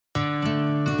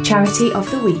Charity of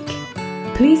the Week.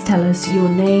 Please tell us your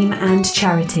name and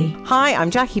charity. Hi,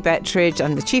 I'm Jackie Bettridge.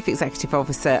 I'm the Chief Executive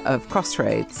Officer of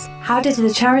Crossroads. How did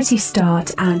the charity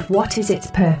start and what is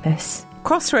its purpose?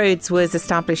 Crossroads was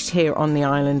established here on the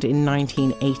island in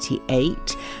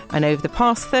 1988 and over the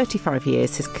past 35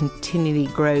 years has continually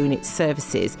grown its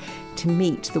services to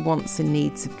meet the wants and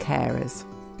needs of carers.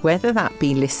 Whether that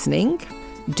be listening,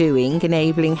 doing,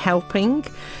 enabling, helping,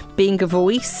 being a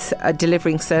voice,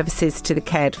 delivering services to the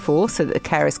cared for so that the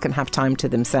carers can have time to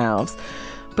themselves.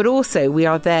 But also we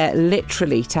are there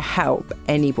literally to help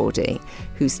anybody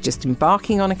who's just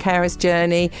embarking on a carer's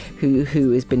journey,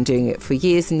 who has been doing it for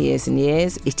years and years and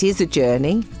years. It is a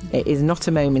journey. It is not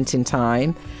a moment in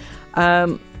time.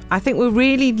 I think we're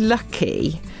really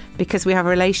lucky because we have a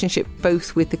relationship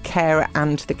both with the carer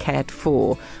and the cared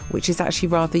for, which is actually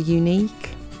rather unique.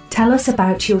 Tell us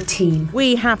about your team.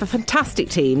 We have a fantastic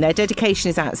team. Their dedication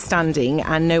is outstanding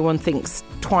and no one thinks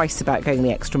twice about going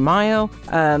the extra mile.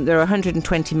 There are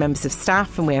 120 members of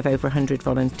staff and we have over 100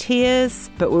 volunteers,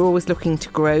 but we're always looking to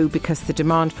grow because the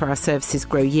demand for our services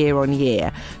grow year on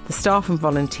year. The staff and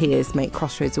volunteers make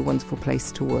Crossroads a wonderful place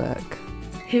to work.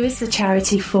 Who is the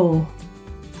charity for?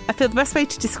 I feel the best way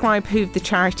to describe who the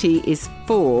charity is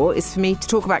for me to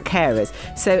talk about carers.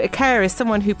 So a carer is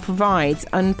someone who provides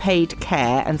unpaid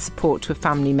care and support to a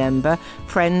family member,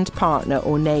 friend, partner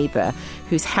or neighbour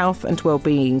whose health and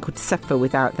well-being could suffer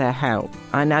without their help.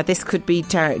 And now this could be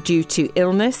due to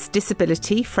illness,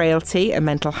 disability, frailty, a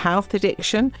mental health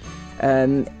addiction,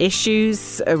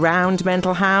 issues around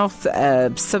mental health,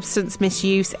 substance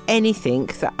misuse, anything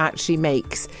that actually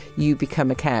makes you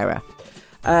become a carer.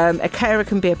 A carer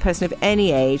can be a person of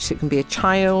any age, so it can be a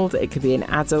child, it can be an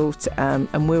adult,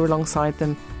 and we're alongside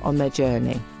them on their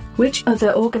journey. Which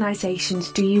other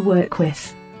organisations do you work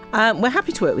with? We're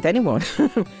happy to work with anyone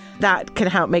that can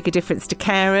help make a difference to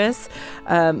carers.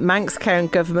 Manx Care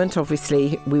and Government,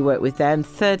 obviously, we work with them.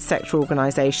 Third sector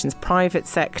organisations, private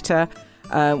sector.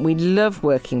 We love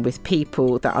working with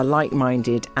people that are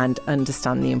like-minded and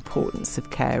understand the importance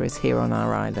of carers here on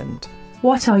our island.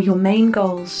 What are your main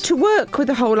goals? To work with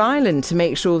the whole island to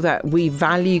make sure that we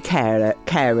value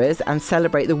carers and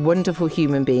celebrate the wonderful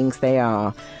human beings they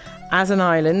are. As an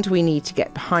island, we need to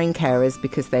get behind carers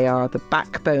because they are the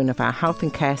backbone of our health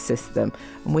and care system,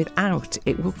 and without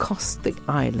it will cost the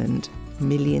island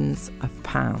millions of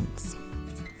pounds.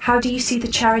 How do you see the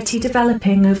charity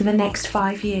developing over the next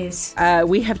 5 years?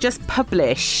 We have just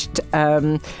published,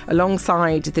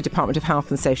 alongside the Department of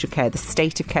Health and Social Care, the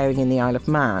State of Caring in the Isle of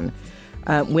Man.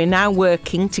 We're now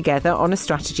working together on a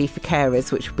strategy for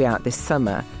carers, which will be out this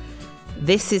summer.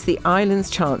 This is the island's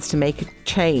chance to make a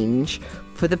change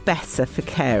for the better for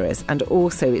carers, and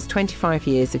also it's 25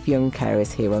 years of young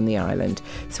carers here on the island.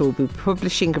 So we'll be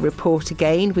publishing a report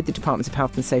again with the Department of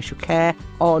Health and Social Care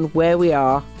on where we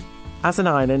are as an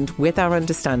island with our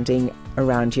understanding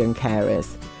around young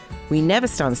carers. We never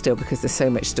stand still because there's so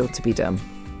much still to be done.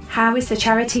 How is the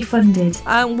charity funded?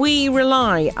 We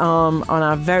rely on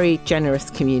our very generous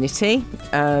community,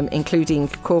 including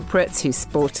corporates who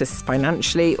support us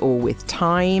financially or with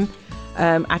time.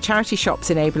 Our charity shops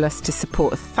enable us to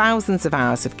support thousands of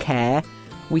hours of care.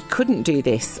 We couldn't do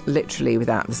this literally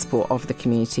without the support of the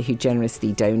community who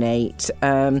generously donate.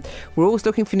 We're always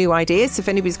looking for new ideas. So if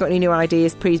anybody's got any new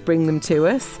ideas, please bring them to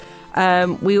us.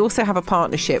 We also have a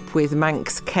partnership with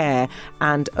Manx Care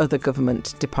and other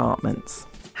government departments.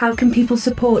 How can people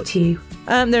support you?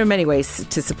 There are many ways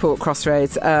to support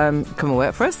Crossroads. Come and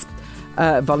work for us.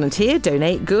 Volunteer,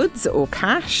 donate goods or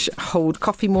cash, hold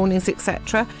coffee mornings,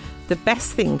 etc. The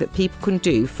best thing that people can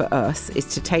do for us is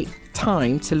to take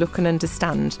time to look and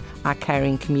understand our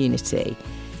caring community.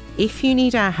 If you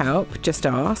need our help, just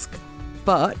ask.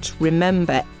 But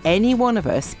remember, any one of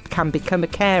us can become a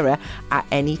carer at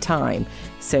any time.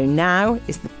 So now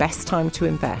is the best time to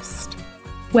invest.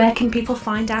 Where can people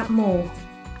find out more?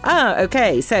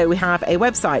 Okay, so we have a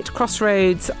website,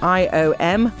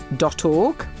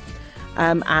 crossroadsiom.org,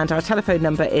 and our telephone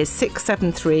number is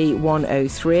 673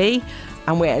 103,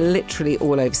 and we're literally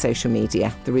all over social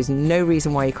media. There is no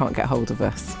reason why you can't get hold of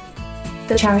us.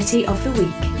 The Charity of the Week.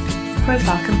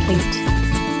 Profile complete.